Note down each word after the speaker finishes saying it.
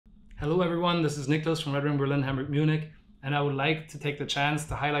Hello everyone, this is Nicklas from Red Wing Berlin, Hamburg, Munich, and I would like to take the chance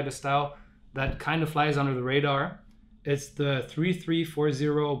to highlight a style that kind of flies under the radar. It's the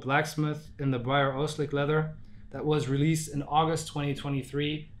 3340 Blacksmith in the Briar Oil Slick leather that was released in August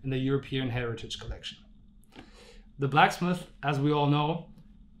 2023 in the European Heritage Collection. The Blacksmith, as we all know,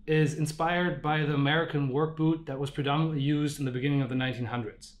 is inspired by the American work boot that was predominantly used in the beginning of the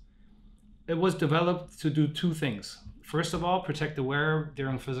 1900s. It was developed to do two things. First of all, protect the wearer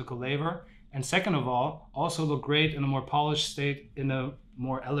during physical labor, and second of all, also look great in a more polished state in a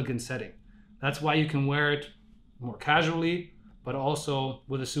more elegant setting. That's why you can wear it more casually, but also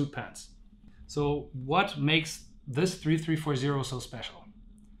with a suit pants. So what makes this 3340 so special?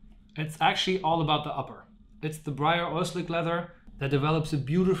 It's actually all about the upper. It's the Briar Oil Slick leather that develops a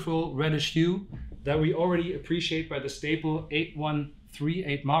beautiful reddish hue that we already appreciate by the staple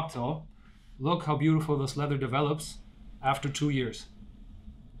 8138 mocktail. Look how beautiful this leather develops after 2 years.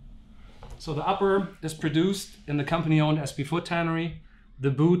 So the upper is produced in the company-owned SB Foot Tannery. The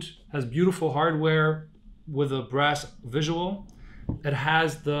boot has beautiful hardware with a brass visual. It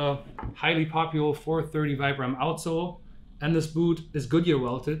has the highly popular 430 Vibram outsole, and this boot is Goodyear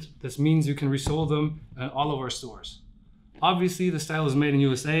welted. This means you can resole them in all of our stores. Obviously, the style is made in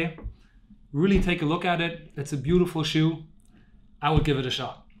USA. Really take a look at it. It's a beautiful shoe. I would give it a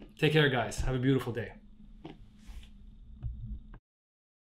shot. Take care, guys. Have a beautiful day.